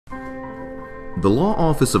The law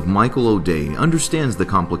office of Michael O'Day understands the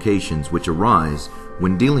complications which arise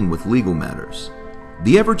when dealing with legal matters.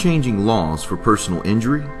 The ever-changing laws for personal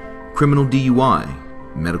injury, criminal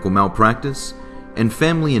DUI, medical malpractice, and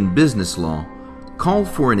family and business law call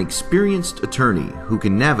for an experienced attorney who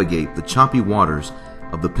can navigate the choppy waters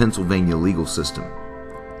of the Pennsylvania legal system.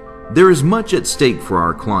 There is much at stake for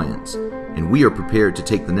our clients, and we are prepared to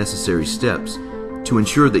take the necessary steps to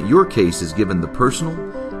ensure that your case is given the personal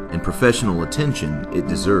and professional attention it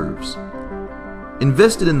deserves.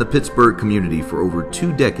 Invested in the Pittsburgh community for over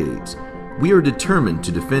 2 decades, we are determined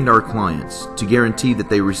to defend our clients to guarantee that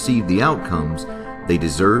they receive the outcomes they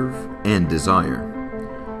deserve and desire.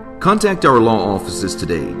 Contact our law offices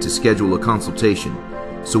today to schedule a consultation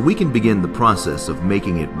so we can begin the process of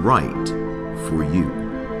making it right for you.